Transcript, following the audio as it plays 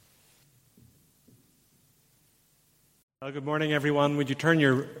Well, good morning, everyone. Would you turn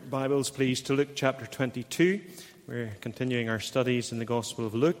your Bibles, please, to Luke chapter 22? We're continuing our studies in the Gospel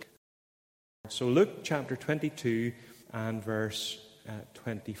of Luke. So Luke chapter 22 and verse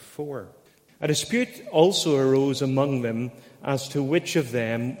 24. A dispute also arose among them as to which of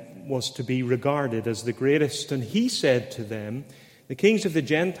them was to be regarded as the greatest. And he said to them, "The kings of the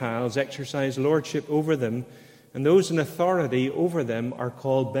Gentiles exercise lordship over them, and those in authority over them are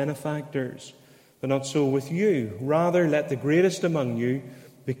called benefactors. But not so with you. Rather, let the greatest among you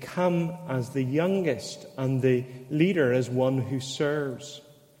become as the youngest, and the leader as one who serves.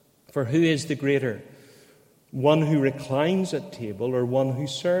 For who is the greater, one who reclines at table or one who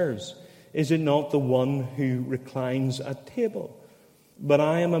serves? Is it not the one who reclines at table? But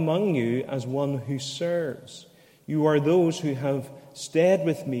I am among you as one who serves. You are those who have stayed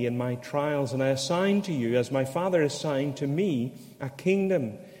with me in my trials, and I assign to you, as my Father assigned to me, a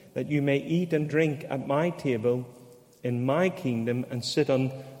kingdom, that you may eat and drink at my table in my kingdom and sit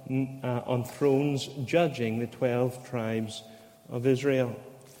on thrones judging the 12 tribes of Israel."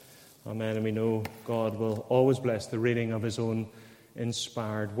 Amen. And we know God will always bless the reading of his own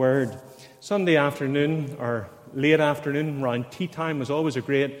inspired word. Sunday afternoon or late afternoon around tea time was always a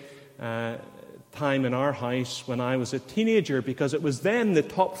great time in our house when I was a teenager, because it was then the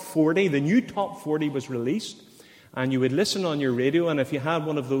top 40, the new top 40 was released. And you would listen on your radio, and if you had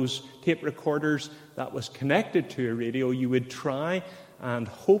one of those tape recorders that was connected to a radio, you would try and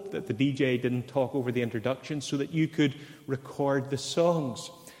hope that the DJ didn't talk over the introduction so that you could record the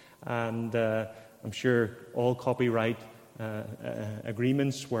songs. And I'm sure all copyright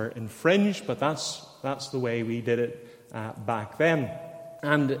agreements were infringed, but that's the way we did it back then.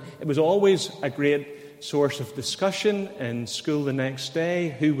 And it was always a great source of discussion in school the next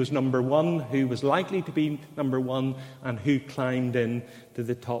day: who was number one, who was likely to be number one, and who climbed in to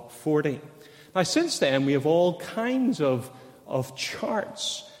the top 40. Now, since then, we have all kinds of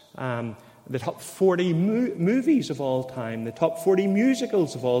charts. The top 40 movies of all time, the top 40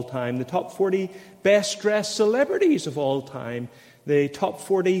 musicals of all time, the top 40 best-dressed celebrities of all time, the top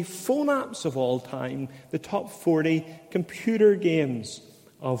 40 phone apps of all time, the top 40 computer games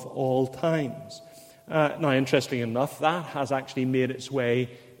of all times. Now, interestingly enough, that has actually made its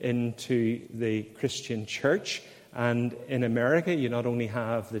way into the Christian church. And in America, you not only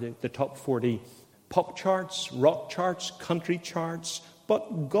have the top 40 pop charts, rock charts, country charts,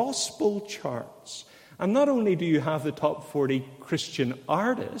 but gospel charts. And not only do you have the top 40 Christian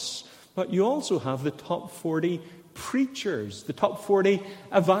artists, but you also have the top 40 preachers, the top 40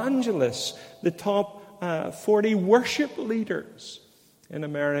 evangelists, the top 40 worship leaders. In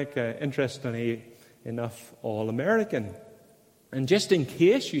America, interestingly enough, all American. And just in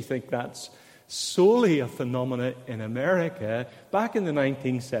case you think that's solely a phenomenon in America, back in the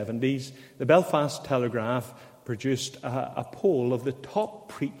 1970s, the Belfast Telegraph produced a poll of the top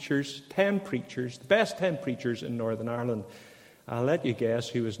preachers, 10 preachers, the best 10 preachers in Northern Ireland. I'll let you guess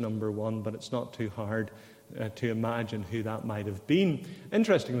who was number one, but it's not too hard to imagine who that might have been.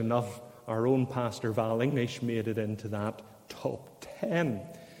 Interestingly enough, our own Pastor Val English made it into that top 10.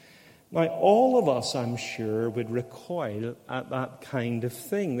 Now, all of us, I'm sure, would recoil at that kind of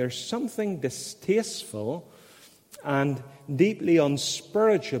thing. There's something distasteful and deeply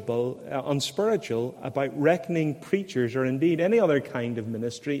unspiritual about reckoning preachers, or indeed any other kind of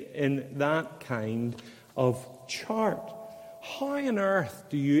ministry, in that kind of chart. How on earth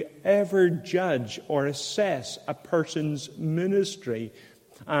do you ever judge or assess a person's ministry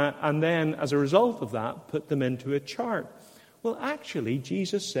and then, as a result of that, put them into a chart? Well, actually,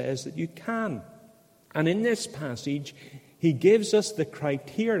 Jesus says that you can. And in this passage, he gives us the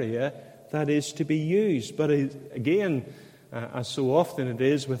criteria that is to be used. But again, as so often it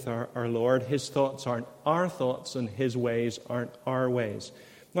is with our Lord, his thoughts aren't our thoughts and his ways aren't our ways.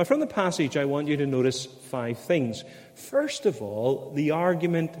 Now, from the passage, I want you to notice 5 things. First of all, the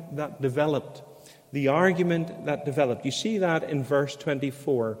argument that developed. The argument that developed. You see that in verse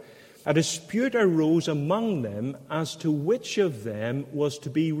 24. A dispute arose among them as to which of them was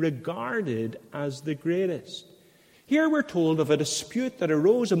to be regarded as the greatest. Here we're told of a dispute that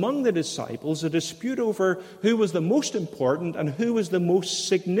arose among the disciples, a dispute over who was the most important and who was the most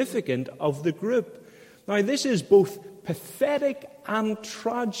significant of the group. Now, this is both pathetic and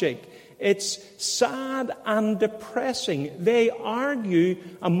tragic. It's sad and depressing. They argue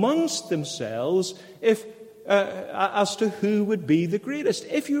amongst themselves as to who would be the greatest.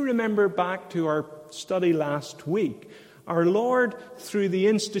 If you remember back to our study last week, our Lord, through the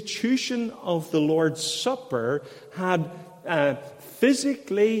institution of the Lord's Supper, had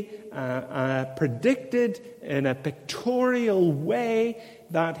physically predicted in a pictorial way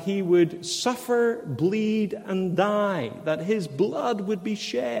that he would suffer, bleed, and die, that his blood would be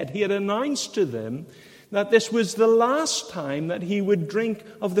shed. He had announced to them that this was the last time that he would drink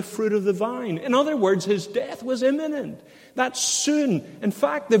of the fruit of the vine. In other words, his death was imminent. That soon, in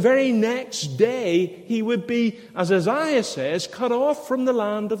fact, the very next day, he would be, as Isaiah says, cut off from the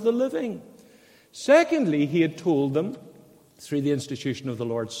land of the living. Secondly, he had told them, through the institution of the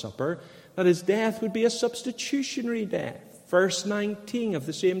Lord's Supper, that his death would be a substitutionary death. Verse 19 of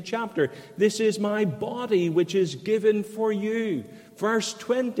the same chapter, "This is my body which is given for you." Verse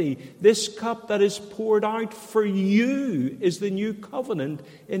 20, "This cup that is poured out for you is the new covenant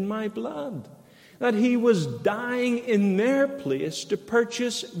in my blood." That he was dying in their place to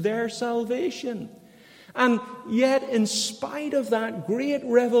purchase their salvation. And yet, in spite of that great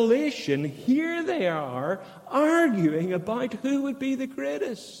revelation, here they are arguing about who would be the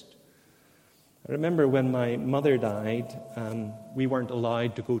greatest. I remember when my mother died, we weren't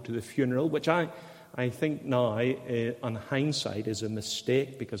allowed to go to the funeral, which I think now, on hindsight, is a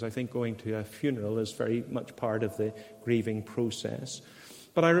mistake, because I think going to a funeral is very much part of the grieving process.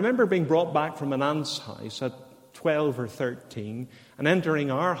 But I remember being brought back from an aunt's house at 12 or 13 and entering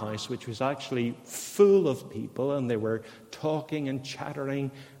our house, which was actually full of people, and they were talking and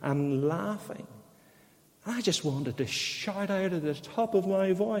chattering and laughing. And I just wanted to shout out at the top of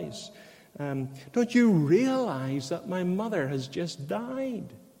my voice, "Don't you realize that my mother has just died?"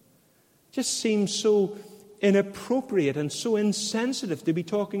 It just seems so inappropriate and so insensitive to be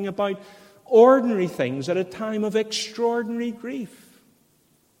talking about ordinary things at a time of extraordinary grief.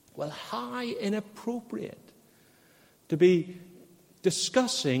 Well, how inappropriate to be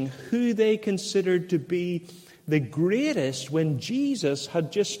discussing who they considered to be the greatest when Jesus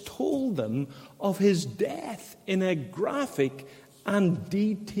had just told them of his death in a graphic and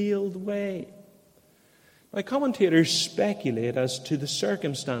detailed way. My commentators speculate as to the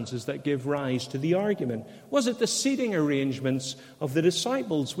circumstances that give rise to the argument. Was it the seating arrangements of the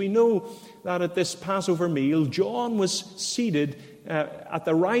disciples? We know that at this Passover meal, John was seated at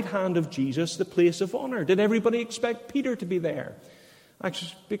the right hand of Jesus, the place of honor. Did everybody expect Peter to be there?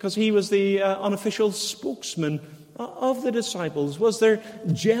 Actually, because he was the unofficial spokesman of the disciples. Was there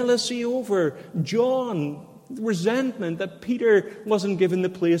jealousy over John? Resentment that Peter wasn't given the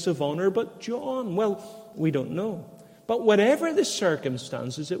place of honor, but John? Well, we don't know. But whatever the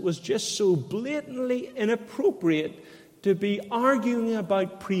circumstances, it was just so blatantly inappropriate to be arguing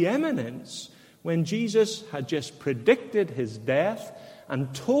about preeminence when Jesus had just predicted his death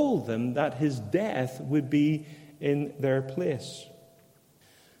and told them that his death would be in their place.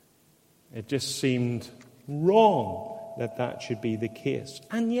 It just seemed wrong that that should be the case.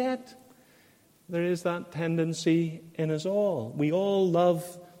 And yet, there is that tendency in us all. We all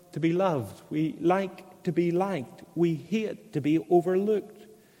love to be loved. We like to be liked. We hate to be overlooked.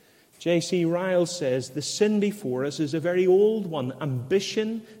 J.C. Ryle says, the sin before us is a very old one.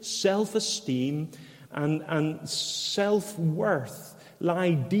 Ambition, self-esteem, and self-worth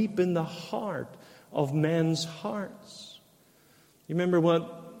lie deep in the heart of men's hearts. You remember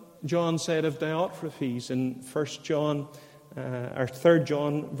what John said of Diotrephes in 3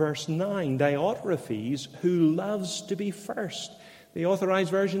 John verse 9. Diotrephes, who loves to be first. The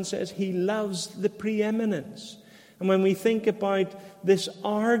Authorized Version says he loves the preeminence. And when we think about this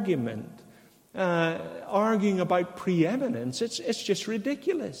arguing about preeminence, it's just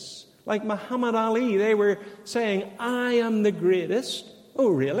ridiculous. Like Muhammad Ali, they were saying, "I am the greatest." Oh,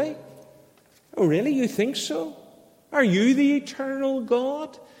 really? Oh, really? You think so? Are you the eternal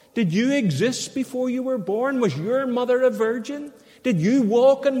God? Did you exist before you were born? Was your mother a virgin? Did you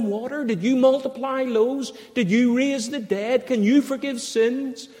walk in water? Did you multiply loaves? Did you raise the dead? Can you forgive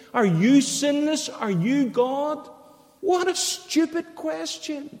sins? Are you sinless? Are you God? What a stupid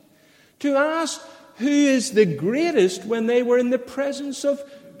question to ask who is the greatest when they were in the presence of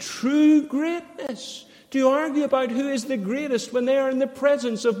true greatness. To argue about who is the greatest when they are in the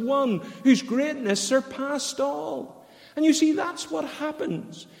presence of one whose greatness surpassed all. And you see, that's what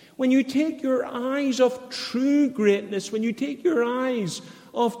happens when you take your eyes off true greatness, when you take your eyes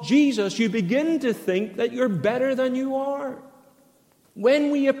off Jesus, you begin to think that you're better than you are.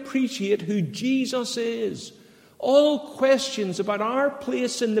 When we appreciate who Jesus is, all questions about our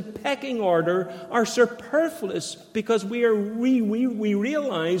place in the pecking order are superfluous because we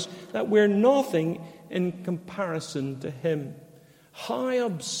realize that we're nothing in comparison to him. How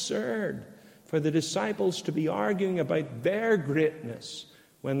absurd for the disciples to be arguing about their greatness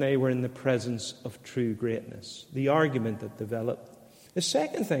when they were in the presence of true greatness. The argument that developed. The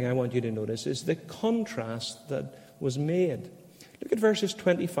second thing I want you to notice is the contrast that was made. Look at verses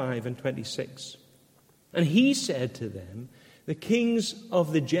 25 and 26. And he said to them, The kings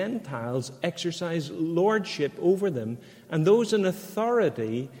of the Gentiles exercise lordship over them, and those in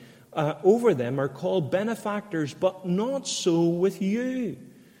authority over them are called benefactors, but not so with you.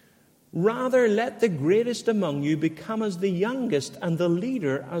 Rather, let the greatest among you become as the youngest, and the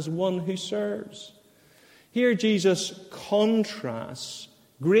leader as one who serves. Here Jesus contrasts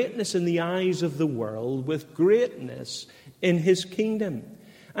greatness in the eyes of the world with greatness in his kingdom.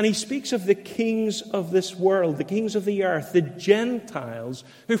 And he speaks of the kings of this world, the kings of the earth, the Gentiles,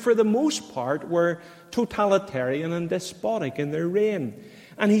 who for the most part were totalitarian and despotic in their reign.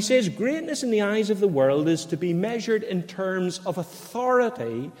 And he says greatness in the eyes of the world is to be measured in terms of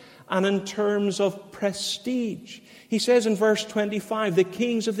authority and in terms of prestige. He says in verse 25, the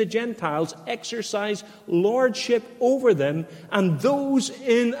kings of the Gentiles exercise lordship over them and those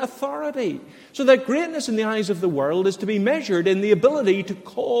in authority. So that greatness in the eyes of the world is to be measured in the ability to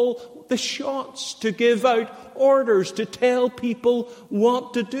call the shots, to give out orders, to tell people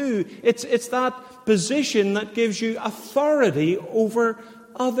what to do. It's that position that gives you authority over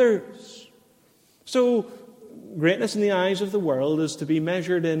others. So greatness in the eyes of the world is to be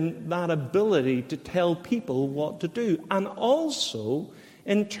measured in that ability to tell people what to do, and also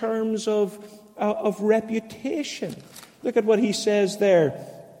in terms of reputation. Look at what he says there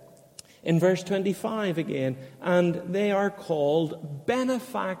in verse 25 again. And they are called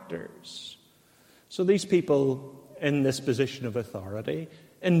benefactors. So these people in this position of authority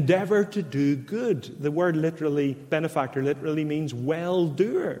endeavor to do good. The word benefactor literally means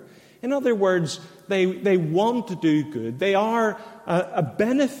well-doer. In other words, they want to do good. They are a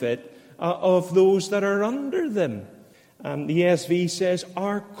benefit of those that are under them. The ESV says,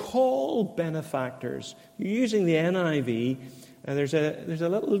 are called benefactors. Using the NIV, there's a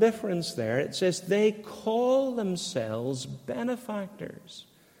little difference there. It says they call themselves benefactors.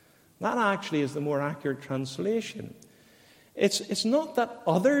 That actually is the more accurate translation. It's not that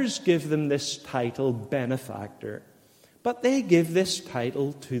others give them this title, benefactor, but they give this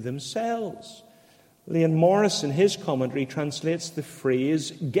title to themselves. Leon Morris, in his commentary, translates the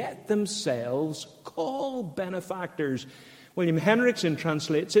phrase, get themselves called benefactors. William Henriksen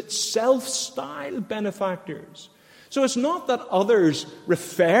translates it, self-styled benefactors. So it's not that others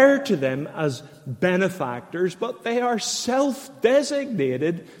refer to them as benefactors, but they are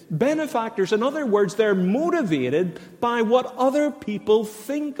self-designated benefactors. In other words, they're motivated by what other people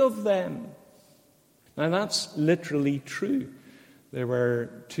think of them. Now, that's literally true. There were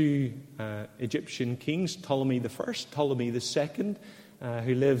two Egyptian kings, Ptolemy I, Ptolemy II,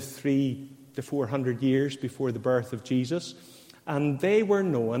 who lived 300 to 400 years before the birth of Jesus. And they were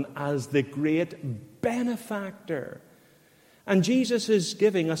known as the great benefactor. And Jesus is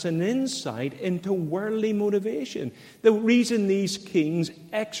giving us an insight into worldly motivation. The reason these kings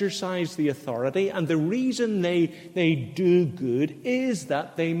exercise the authority and the reason they do good is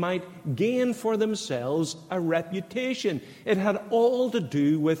that they might gain for themselves a reputation. It had all to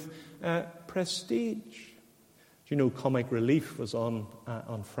do with prestige. You know, Comic Relief was on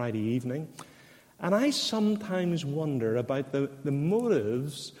Friday evening. And I sometimes wonder about the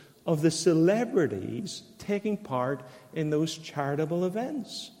motives of the celebrities taking part in those charitable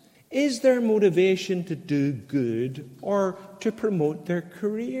events. Is their motivation to do good or to promote their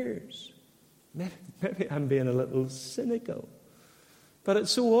careers? Maybe I'm being a little cynical. But it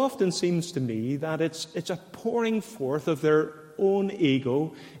so often seems to me that it's a pouring forth of their own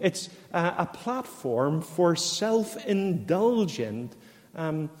ego. It's a platform for self-indulgent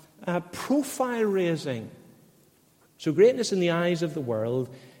profile raising. So greatness in the eyes of the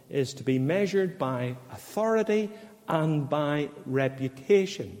world is to be measured by authority and by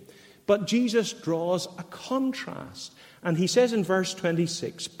reputation. But Jesus draws a contrast. And he says in verse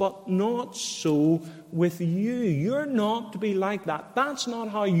 26, but not so with you. You're not to be like that. That's not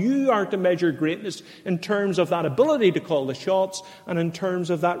how you are to measure greatness in terms of that ability to call the shots and in terms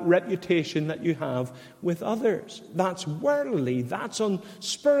of that reputation that you have with others. That's worldly. That's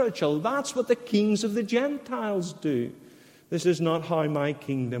unspiritual. That's what the kings of the Gentiles do. This is not how my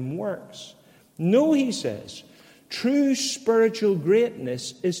kingdom works. No, he says, true spiritual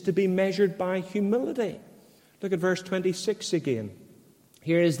greatness is to be measured by humility. Look at verse 26 again.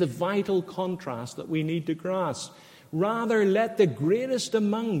 Here is the vital contrast that we need to grasp. Rather, let the greatest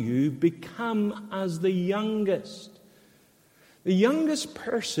among you become as the youngest. The youngest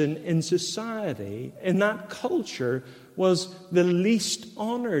person in society, in that culture, was the least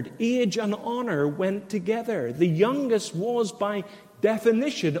honored. Age and honor went together. The youngest was, by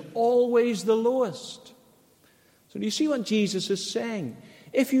definition, always the lowest. So do you see what Jesus is saying?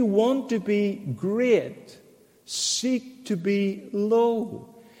 If you want to be great, seek to be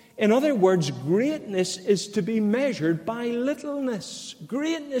low. In other words, greatness is to be measured by littleness.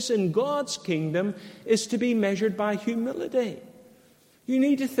 Greatness in God's kingdom is to be measured by humility. You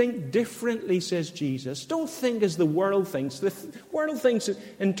need to think differently, says Jesus. Don't think as the world thinks. The world thinks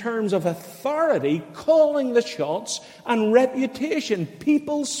in terms of authority, calling the shots, and reputation,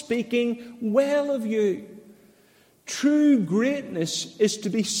 people speaking well of you. True greatness is to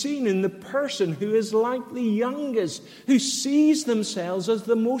be seen in the person who is like the youngest, who sees themselves as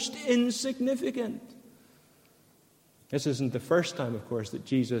the most insignificant. This isn't the first time, of course, that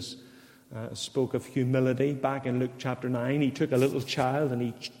Jesus spoke of humility. Back in Luke chapter 9, he took a little child and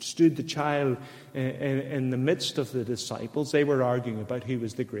he stood the child in the midst of the disciples. They were arguing about who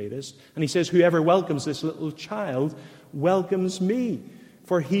was the greatest. And he says, whoever welcomes this little child welcomes me.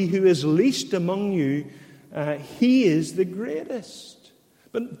 For he who is least among you, he is the greatest.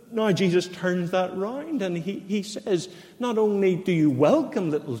 But now Jesus turns that round and he says, not only do you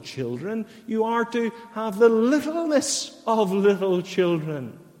welcome little children, you are to have the littleness of little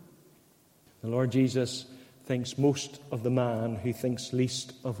children. The Lord Jesus thinks most of the man who thinks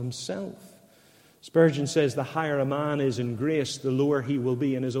least of himself. Spurgeon says, the higher a man is in grace, the lower he will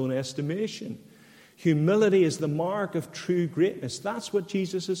be in his own estimation. Humility is the mark of true greatness. That's what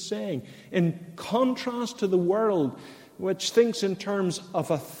Jesus is saying. In contrast to the world, which thinks in terms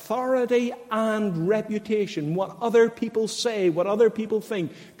of authority and reputation, what other people say, what other people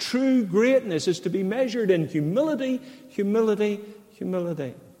think, true greatness is to be measured in humility, humility,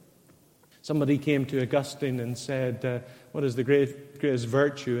 humility. Somebody came to Augustine and said, what is the greatest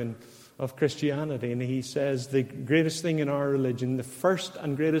virtue of Christianity? And he says, the greatest thing in our religion, the first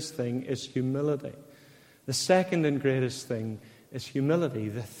and greatest thing is humility. The second and greatest thing is humility.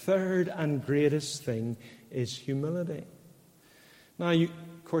 The third and greatest thing is humility. Now, of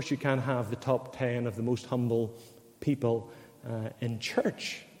course, you can't have the top 10 of the most humble people in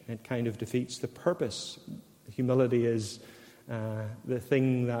church. It kind of defeats the purpose. Humility is the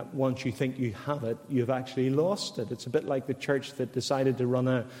thing that once you think you have it, you've actually lost it. It's a bit like the church that decided to run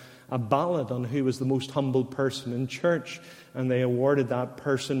a ballot on who was the most humble person in church, and they awarded that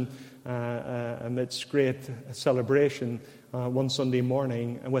person amidst great celebration one Sunday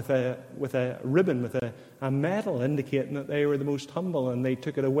morning with a ribbon, with a medal indicating that they were the most humble, and they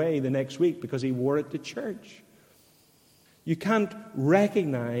took it away the next week because he wore it to church. You can't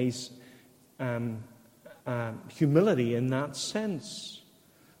recognize humility in that sense.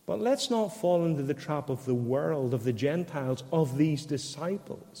 But let's not fall into the trap of the world, of the Gentiles, of these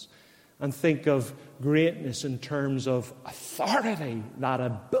disciples, and think of greatness in terms of authority, that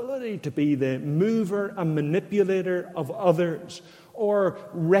ability to be the mover and manipulator of others, or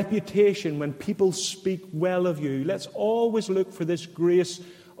reputation when people speak well of you. Let's always look for this grace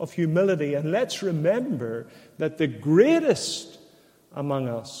of humility, and let's remember that the greatest among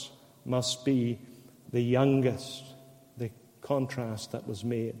us must be the youngest, the contrast that was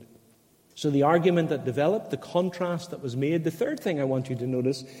made. So the argument that developed, the contrast that was made. The third thing I want you to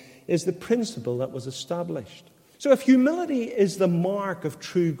notice is the principle that was established. So if humility is the mark of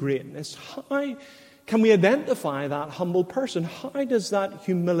true greatness, how can we identify that humble person? How does that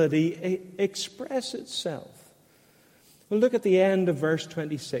humility express itself? Well, look at the end of verse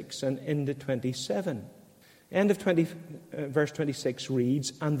 26 and into 27. End of verse 26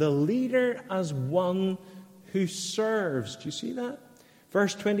 reads, and the leader as one who serves. Do you see that?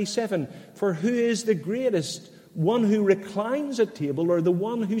 Verse 27, for who is the greatest, one who reclines at table or the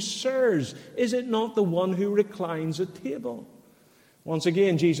one who serves? Is it not the one who reclines at table? Once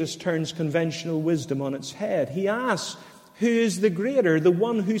again, Jesus turns conventional wisdom on its head. He asks, who is the greater, the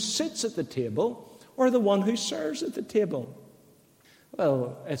one who sits at the table or the one who serves at the table?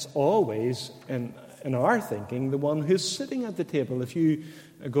 Well, it's always, in our thinking, the one who's sitting at the table. If you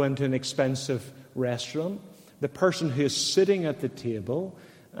go into an expensive restaurant, the person who is sitting at the table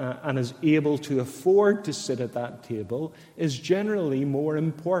and is able to afford to sit at that table is generally more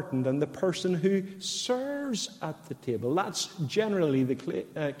important than the person who serves at the table. That's generally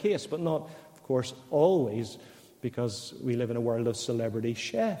the case, but not, of course, always, because we live in a world of celebrity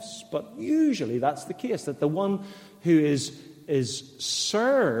chefs. But usually that's the case, that the one who is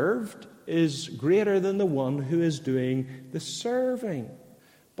served is greater than the one who is doing the serving.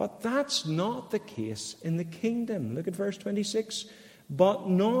 But that's not the case in the kingdom. Look at verse 26. But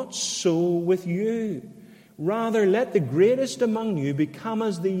not so with you. Rather, let the greatest among you become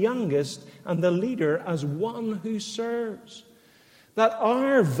as the youngest, and the leader as one who serves. That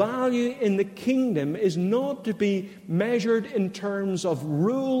our value in the kingdom is not to be measured in terms of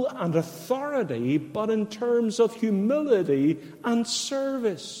rule and authority, but in terms of humility and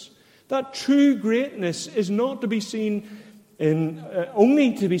service. That true greatness is not to be seen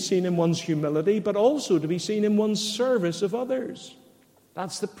only to be seen in one's humility, but also to be seen in one's service of others.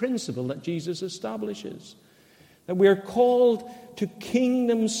 That's the principle that Jesus establishes. That we are called to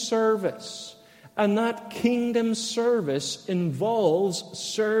kingdom service. And that kingdom service involves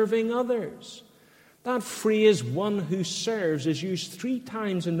serving others. That phrase, one who serves, is used 3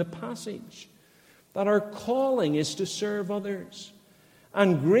 times in the passage. That our calling is to serve others.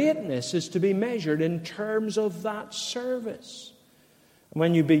 And greatness is to be measured in terms of that service. And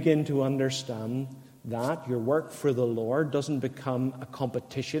when you begin to understand that, your work for the Lord doesn't become a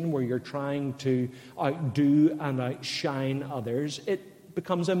competition where you're trying to outdo and outshine others. It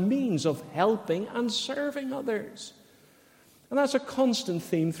becomes a means of helping and serving others. And that's a constant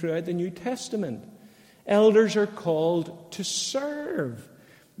theme throughout the New Testament. Elders are called to serve.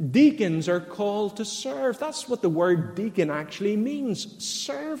 Deacons are called to serve. That's what the word deacon actually means,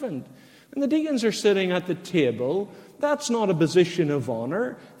 servant. When the deacons are sitting at the table, that's not a position of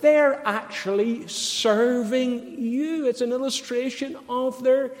honor. They're actually serving you. It's an illustration of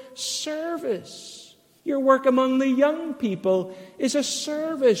their service. Your work among the young people is a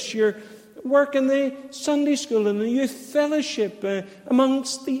service. Your work in the Sunday school and the youth fellowship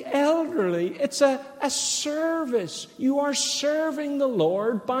amongst the elderly, it's a service. You are serving the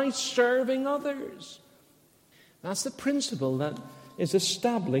Lord by serving others. That's the principle that is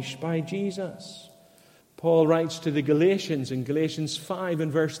established by Jesus. Paul writes to the Galatians in Galatians 5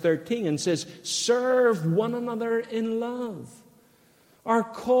 and verse 13 and says, serve one another in love. Our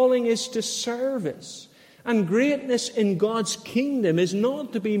calling is to service. And greatness in God's kingdom is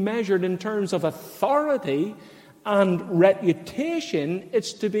not to be measured in terms of authority and reputation.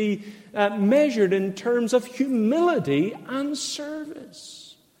 It's to be measured in terms of humility and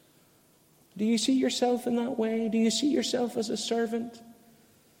service. Do you see yourself in that way? Do you see yourself as a servant?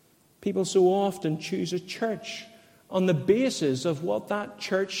 People so often choose a church on the basis of what that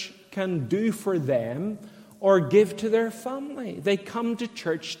church can do for them or give to their family. They come to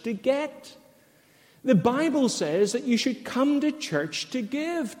church to get. The Bible says that you should come to church to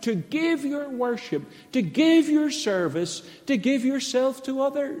give your worship, to give your service, to give yourself to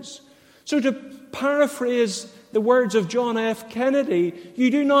others. So to paraphrase the words of John F. Kennedy,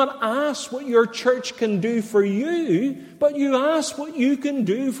 you do not ask what your church can do for you, but you ask what you can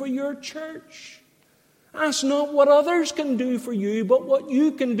do for your church. Ask not what others can do for you, but what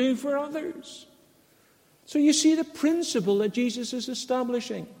you can do for others. So you see the principle that Jesus is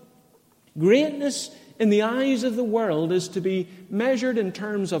establishing. Greatness in the eyes of the world is to be measured in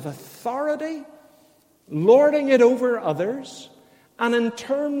terms of authority, lording it over others, and in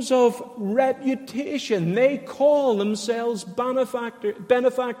terms of reputation. They call themselves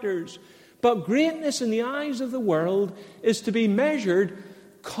benefactors. But greatness in the eyes of the world is to be measured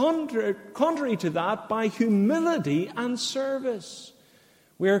contrary to that by humility and service.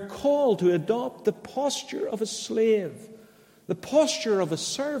 We are called to adopt the posture of a slave, the posture of a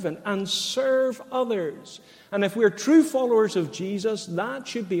servant, and serve others. And if we're true followers of Jesus, that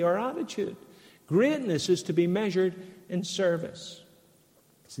should be our attitude. Greatness is to be measured in service.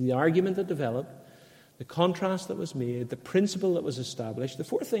 It's the argument that developed, the contrast that was made, the principle that was established. The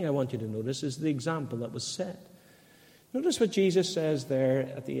fourth thing I want you to notice is the example that was set. Notice what Jesus says there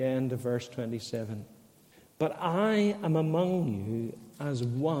at the end of verse 27. But I am among you as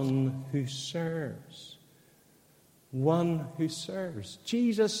one who serves. One who serves.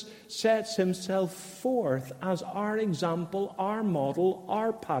 Jesus sets himself forth as our example, our model,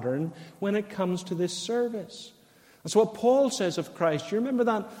 our pattern when it comes to this service. That's what Paul says of Christ. You remember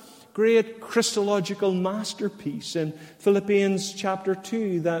that great Christological masterpiece in Philippians chapter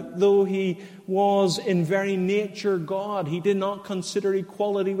 2, that though he was in very nature God, he did not consider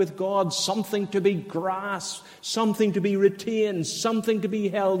equality with God something to be grasped, something to be retained, something to be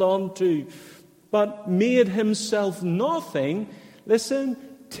held on to, but made himself nothing, listen,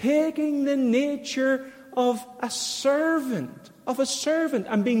 taking the nature of a servant,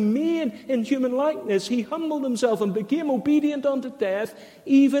 and being made in human likeness, he humbled himself and became obedient unto death,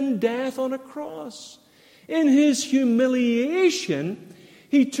 even death on a cross. In his humiliation,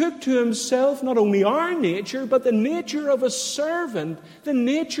 he took to himself not only our nature, but the nature of a servant, the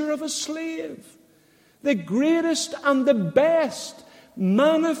nature of a slave. The greatest and the best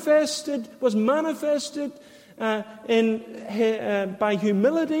was manifested by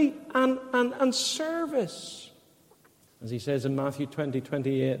humility and service. As he says in Matthew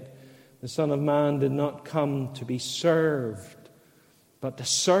 20:28, the Son of Man did not come to be served, but to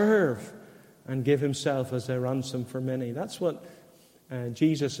serve and give himself as a ransom for many. That's what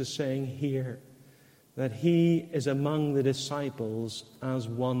Jesus is saying here, that he is among the disciples as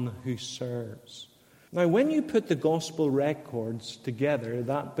one who serves. Now, when you put the gospel records together,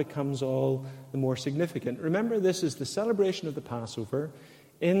 that becomes all the more significant. Remember, this is the celebration of the Passover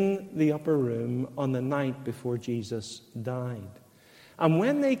in the upper room on the night before Jesus died. And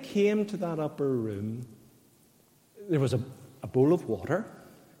when they came to that upper room, there was a bowl of water,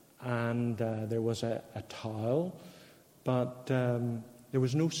 and there was a towel, but there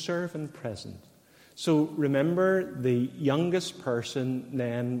was no servant present. So remember, the youngest person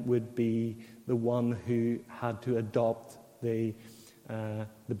then would be the one who had to adopt the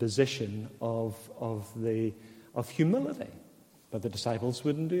position of humility. But the disciples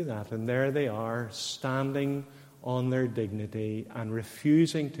wouldn't do that. And there they are, standing on their dignity and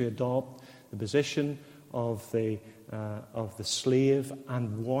refusing to adopt the position of the slave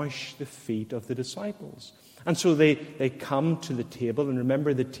and wash the feet of the disciples. And so they come to the table. And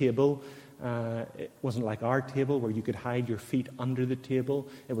remember, the table, it wasn't like our table where you could hide your feet under the table.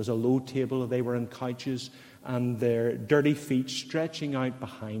 It was a low table. They were on couches, and their dirty feet stretching out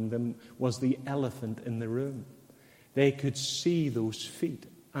behind them was the elephant in the room. They could see those feet,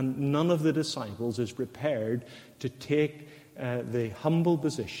 and none of the disciples is prepared to take the humble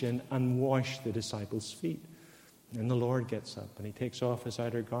position and wash the disciples' feet. And the Lord gets up and he takes off his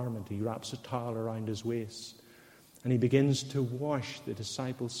outer garment. He wraps a towel around his waist, and he begins to wash the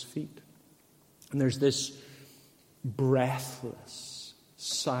disciples' feet. And there's this breathless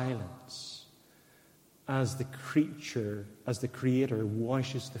silence as the Creator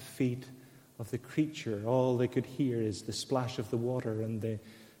washes the feet of the creature. All they could hear is the splash of the water and the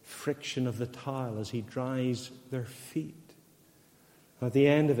friction of the towel as he dries their feet. At the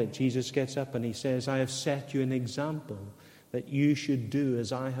end of it, Jesus gets up and he says, I have set you an example that you should do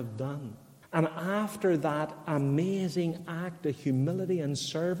as I have done. And after that amazing act of humility and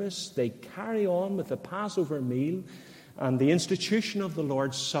service, they carry on with the Passover meal and the institution of the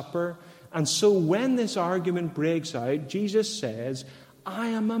Lord's Supper. And so when this argument breaks out, Jesus says, I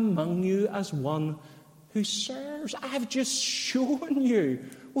am among you as one who serves. I've just shown you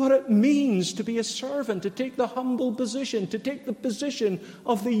what it means to be a servant, to take the humble position, to take the position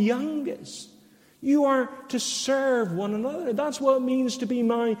of the youngest. You are to serve one another. That's what it means to be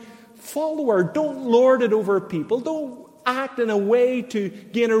my follower. Don't lord it over people. Don't act in a way to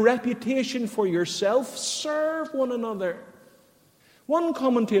gain a reputation for yourself. Serve one another. One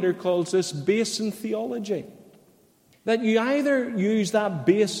commentator calls this basin theology. That you either use that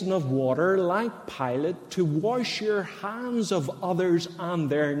basin of water, like Pilate, to wash your hands of others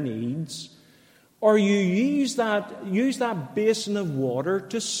and their needs, or you use that basin of water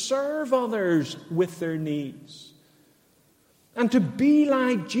to serve others with their needs. And to be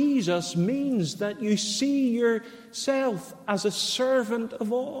like Jesus means that you see yourself as a servant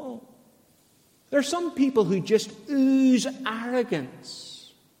of all. There are some people who just ooze arrogance.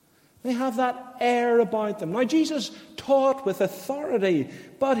 They have that air about them. Now, Jesus taught with authority,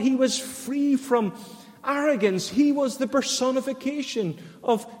 but he was free from arrogance. He was the personification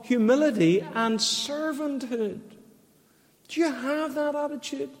of humility and servanthood. Do you have that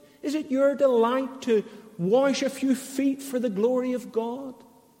attitude? Is it your delight to wash a few feet for the glory of God?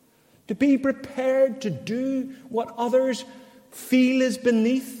 To be prepared to do what others feel is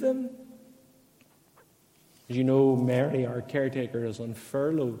beneath them? As you know, Mary, our caretaker, is on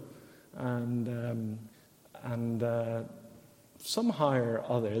furlough. And somehow or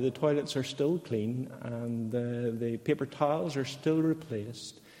other, the toilets are still clean, and the paper towels are still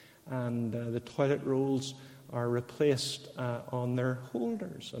replaced, and the toilet rolls are replaced on their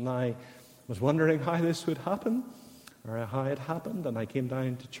holders. And I was wondering how this would happen, or how it happened, and I came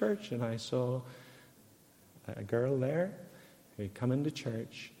down to church, and I saw a girl there who had come into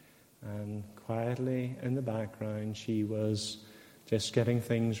church, and quietly in the background she was just getting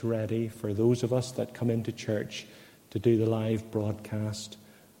things ready for those of us that come into church to do the live broadcast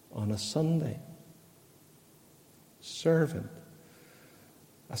on a Sunday. Servant.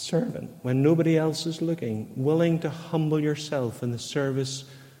 A servant, when nobody else is looking, willing to humble yourself in the service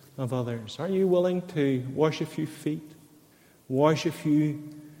of others. Are you willing to wash a few feet? Wash a few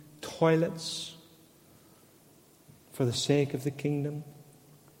toilets for the sake of the kingdom?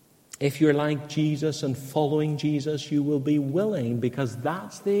 If you're like Jesus and following Jesus, you will be willing, because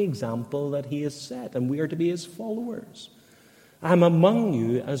that's the example that he has set, and we are to be his followers. I'm among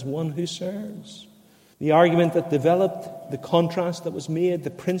you as one who serves. The argument that developed, the contrast that was made,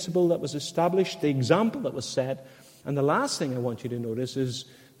 the principle that was established, the example that was set, and the last thing I want you to notice is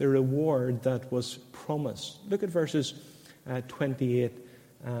the reward that was promised. Look at verses 28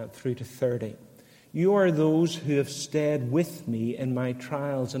 through to 30. You are those who have stayed with me in my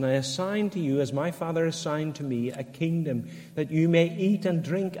trials, and I assign to you, as my Father assigned to me, a kingdom, that you may eat and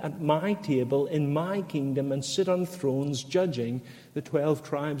drink at my table in my kingdom and sit on thrones judging the 12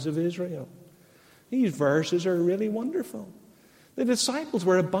 tribes of Israel. These verses are really wonderful. The disciples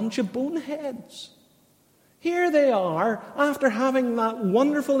were a bunch of boneheads. Here they are, after having that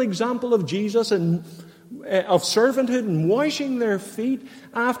wonderful example of Jesus and of servanthood and washing their feet,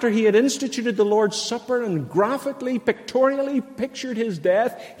 after he had instituted the Lord's Supper and graphically, pictorially pictured his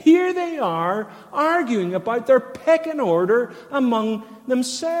death, here they are arguing about their pecking order among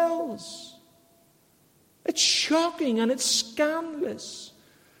themselves. It's shocking and it's scandalous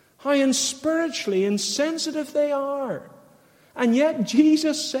how unspiritually insensitive they are. And yet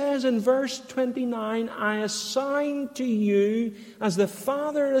Jesus says in verse 29, I assign to you, as the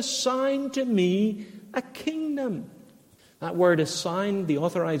Father assigned to me, a kingdom. That word assign, the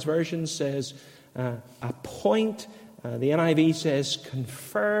Authorized Version says appoint. The NIV says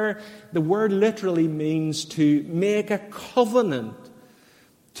confer. The word literally means to make a covenant,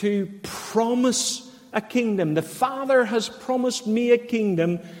 to promise a kingdom. The Father has promised me a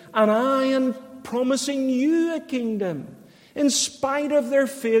kingdom, and I am promising you a kingdom. In spite of their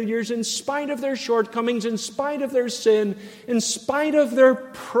failures, in spite of their shortcomings, in spite of their sin, in spite of their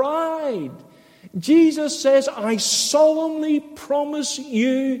pride, Jesus says, I solemnly promise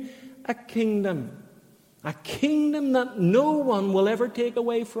you a kingdom that no one will ever take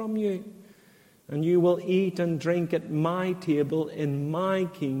away from you. And you will eat and drink at my table in my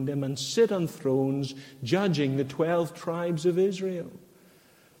kingdom and sit on thrones judging the 12 tribes of Israel.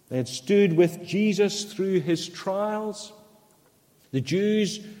 They had stood with Jesus through his trials. The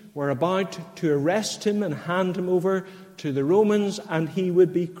Jews were about to arrest him and hand him over to the Romans, and he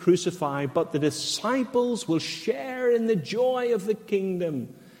would be crucified. But the disciples will share in the joy of the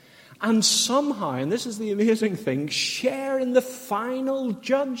kingdom. And somehow, and this is the amazing thing, share in the final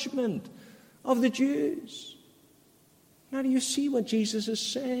judgment of the Jews. Now, do you see what Jesus is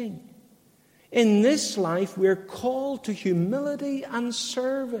saying? In this life, we're called to humility and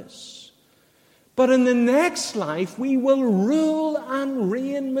service. But in the next life, we will rule and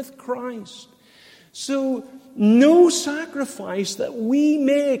reign with Christ. So, no sacrifice that we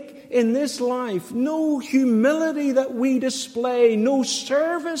make in this life, no humility that we display, no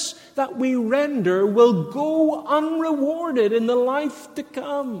service that we render will go unrewarded in the life to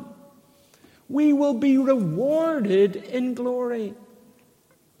come. We will be rewarded in glory.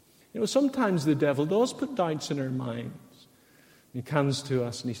 You know, sometimes the devil does put doubts in our minds. He comes to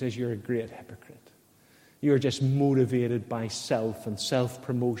us and he says, you're a great hypocrite. You're just motivated by self and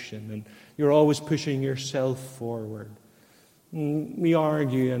self-promotion, and you're always pushing yourself forward. We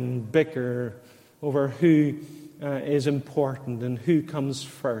argue and bicker over who is important and who comes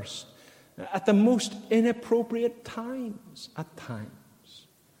first at the most inappropriate times, at times.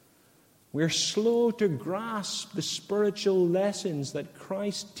 We're slow to grasp the spiritual lessons that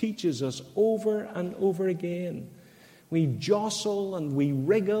Christ teaches us over and over again. We jostle and we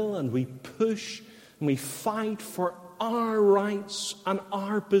wriggle and we push and we fight for our rights and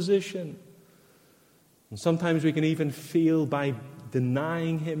our position. And sometimes we can even feel by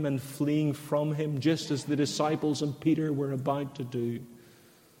denying him and fleeing from him, just as the disciples and Peter were about to do.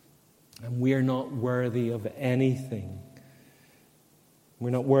 And we're not worthy of anything. We're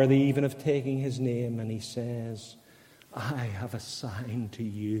not worthy even of taking his name. And he says, I have assigned to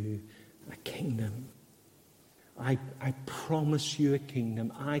you a kingdom. I promise you a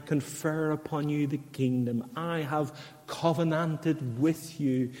kingdom. I confer upon you the kingdom. I have covenanted with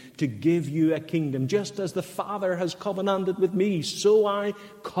you to give you a kingdom. Just as the Father has covenanted with me, so I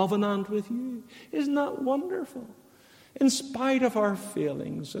covenant with you. Isn't that wonderful? In spite of our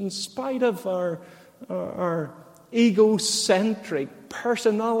failings, in spite of our egocentric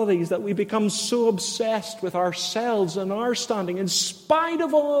personalities that we become so obsessed with ourselves and our standing, in spite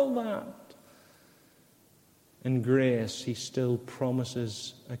of all that, in grace, he still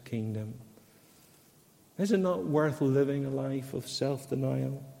promises a kingdom. Is it not worth living a life of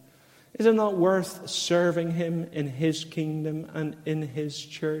self-denial? Is it not worth serving him in his kingdom and in his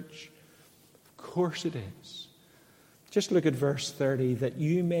church? Of course it is. Just look at verse 30, that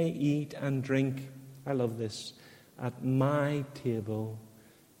you may eat and drink, I love this, at my table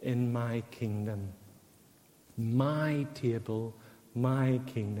in my kingdom. My table, my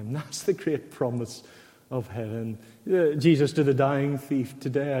kingdom. That's the great promise of heaven. Jesus to the dying thief,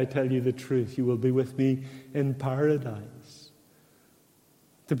 today I tell you the truth, you will be with me in paradise.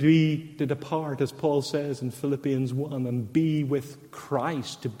 To depart, as Paul says in Philippians 1, and be with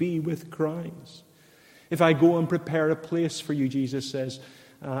Christ, to be with Christ. If I go and prepare a place for you, Jesus says,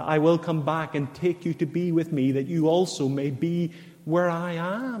 I will come back and take you to be with me, that you also may be where I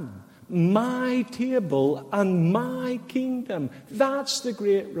am. My table and my kingdom. That's the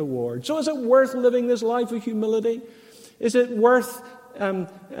great reward. So is it worth living this life of humility? Is it worth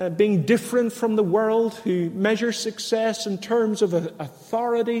being different from the world who measure success in terms of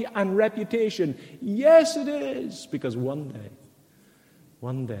authority and reputation? Yes, it is. Because one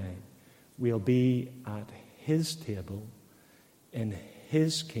day, we'll be at his table in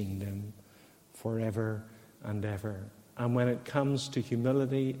his kingdom forever and ever. And when it comes to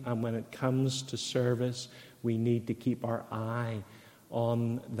humility and when it comes to service, we need to keep our eye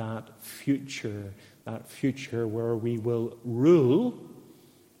on that future where we will rule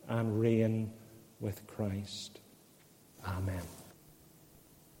and reign with Christ. Amen.